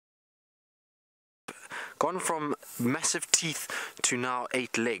gone from massive teeth to now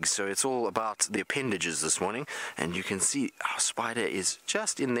 8 legs. So it's all about the appendages this morning. And you can see our spider is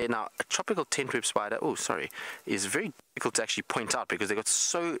just in there. Now, a tropical tent web spider, is very difficult to actually point out because they've got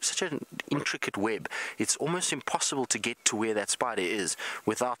such an intricate web. It's almost impossible to get to where that spider is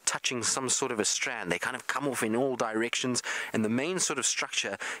without touching some sort of a strand. They kind of come off in all directions, and the main sort of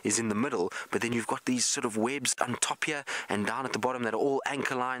structure is in the middle, but then you've got these sort of webs on top here and down at the bottom that are all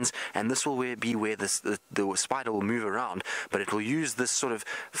anchor lines, and this will be where the spider will move around, but it will use this sort of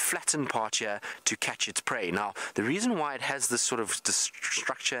flattened part here to catch its prey. Now, the reason why it has this sort of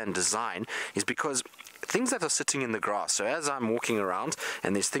structure and design is because things that are sitting in the grass, so as I'm walking around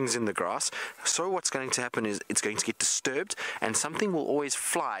and there's things in the grass, so what's going to happen is it's going to get disturbed and something will always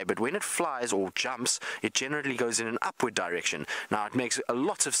fly, but when it flies or jumps, it generally goes in an upward direction. Now, it makes a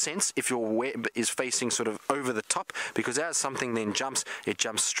lot of sense if your web is facing sort of over the top, because as something then jumps, it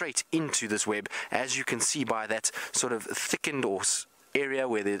jumps straight into this web, as you can see by that sort of thickened or area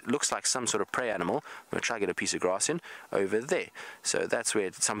where it looks like some sort of prey animal. I'm going to try to get a piece of grass in over there. So that's where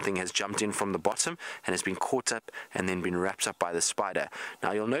something has jumped in from the bottom and has been caught up and then been wrapped up by the spider.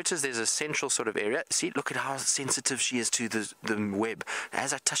 Now you'll notice there's a central sort of area. See, look at how sensitive she is to the web.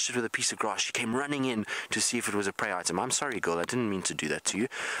 As I touched it with a piece of grass, she came running in to see if it was a prey item. I'm sorry, girl, I didn't mean to do that to you,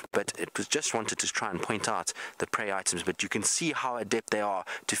 but it was just wanted to try and point out the prey items. But you can see how adept they are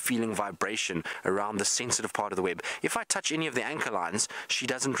to feeling vibration around the sensitive part of the web. If I touch any of the anchor lines, she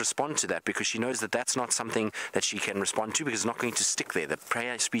doesn't respond to that because she knows that that's not something that she can respond to, because it's not going to stick there. The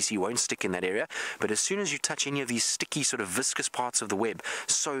prey species won't stick in that area. But as soon as you touch any of these sticky sort of viscous parts of the web,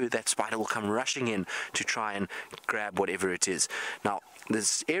 so that spider will come rushing in to try and grab whatever it is. Now,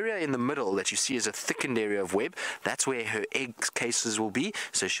 this area in the middle that you see is a thickened area of web. That's where her egg cases will be.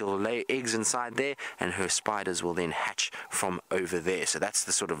 So she'll lay eggs inside there and her spiders will then hatch from over there. So that's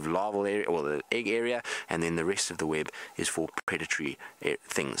the sort of larval area, or the egg area, and then the rest of the web is for predatory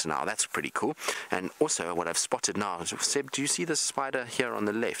things. Now, that's pretty cool. And also what I've spotted now, Seb, do you see this spider here on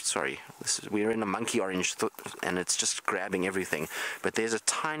the left? Sorry, we're in a monkey orange and it's just grabbing everything. But there's a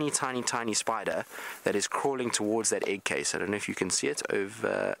tiny, tiny, tiny spider that is crawling towards that egg case. I don't know if you can see it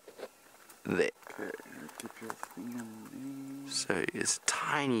over there. So it's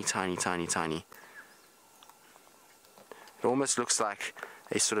tiny, tiny, tiny, tiny. It almost looks like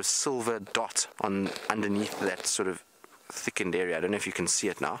a sort of silver dot underneath that sort of thickened area. I don't know if you can see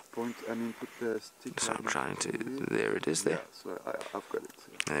it now. Put the stick. So I'm trying to. There it is. There. Yeah, so I've got it.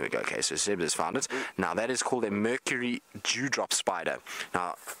 There we go. Okay, so Seb has found it. Now that is called a mercury dewdrop spider.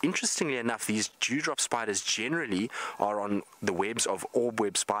 Now, interestingly enough, these dewdrop spiders generally are on the webs of orb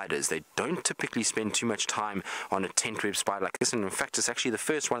web spiders. They don't typically spend too much time on a tent web spider like this, and in fact it's actually the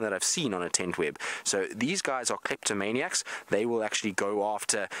first one that I've seen on a tent web. So these guys are kleptomaniacs. They will actually go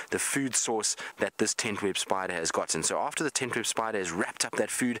after the food source that this tent web spider has got. And so after the tent web spider has wrapped up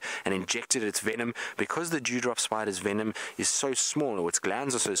that food and injected its venom, because the dewdrop spider's venom is so small, or its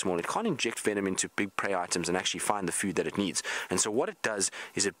glands are so small, it can't inject venom into big prey items and actually find the food that it needs. And so what it does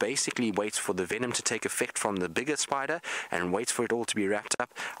is it basically waits for the venom to take effect from the bigger spider and waits for it all to be wrapped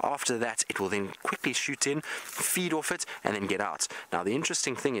up. After that, it will then quickly shoot in, feed off it, and then get out. Now, the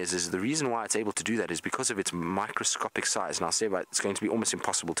interesting thing is the reason why it's able to do that is because of its microscopic size. And I'll say it's going to be almost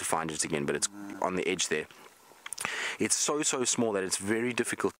impossible to find it again, but it's on the edge there. It's so small that it's very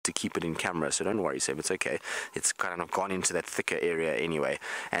difficult to keep it in camera, so don't worry, Seb, it's okay. It's kind of gone into that thicker area anyway.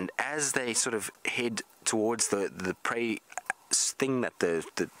 And as they sort of head towards the prey thing that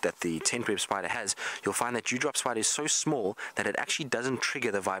the tent web spider has, you'll find that dewdrop spider is so small that it actually doesn't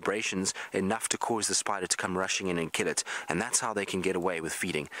trigger the vibrations enough to cause the spider to come rushing in and kill it. And that's how they can get away with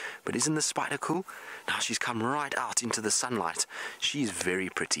feeding. But isn't the spider cool? Now she's come right out into the sunlight. She's very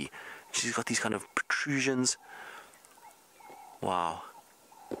pretty. She's got these kind of protrusions. Wow.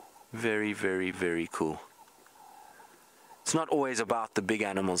 Very, very, very cool. It's not always about the big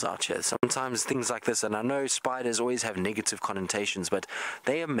animals out here. Sometimes things like this, and I know spiders always have negative connotations, but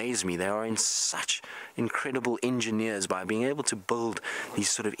they amaze me. They are in such incredible engineers by being able to build these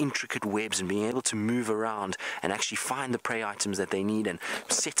sort of intricate webs and being able to move around and actually find the prey items that they need and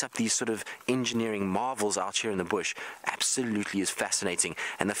set up these sort of engineering marvels out here in the bush. Absolutely is fascinating.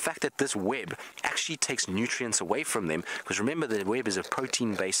 And the fact that this web actually takes nutrients away from them, because remember, the web is a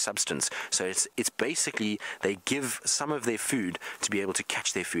protein-based substance, so it's basically they give some of their food to be able to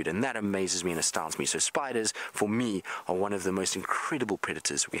catch their food, and that amazes me and astounds me. So spiders, for me, are one of the most incredible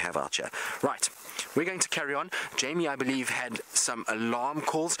predators we have out here. Right, we're going to carry on. Jamie, I believe, had some alarm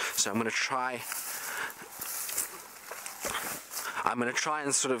calls, so I'm going to try I'm going to try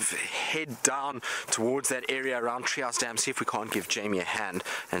and sort of head down towards that area around Treehouse Dam, see if we can't give Jamie a hand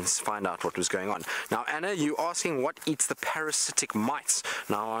and find out what was going on. Now, Anna, you asking what eats the parasitic mites.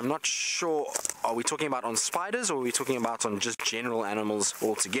 Now, I'm not sure, are we talking about on spiders, or are we talking about on just general animals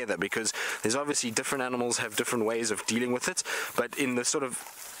altogether? Because there's obviously different animals have different ways of dealing with it, but in the sort of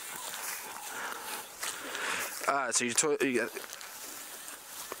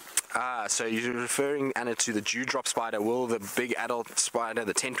so you're referring, Anna, to the dewdrop spider. Will the big adult spider,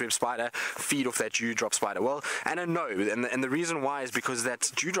 the tent-web spider, feed off that dewdrop spider? Well, Anna, no. And the reason why is because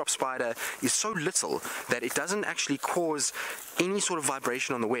that dewdrop spider is so little that it doesn't actually cause any sort of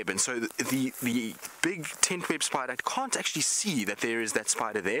vibration on the web. And so the big tent-web spider can't actually see that there is that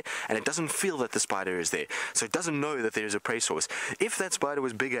spider there, and it doesn't feel that the spider is there. So it doesn't know that there is a prey source. If that spider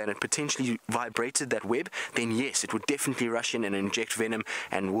was bigger and it potentially vibrated that web, then yes, it would definitely rush in and inject venom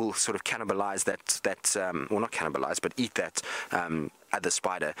and will sort of cannibalize well, not cannibalize, but eat that other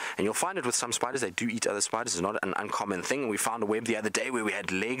spider. And you'll find it with some spiders, they do eat other spiders. It's not an uncommon thing. We found a web the other day where we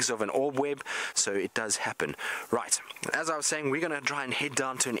had legs of an orb web, so it does happen. Right, as I was saying, we're going to try and head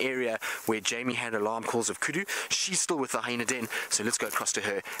down to an area where Jamie had alarm calls of kudu. She's still with the hyena den, so let's go across to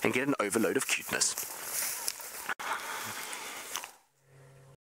her and get an overload of cuteness.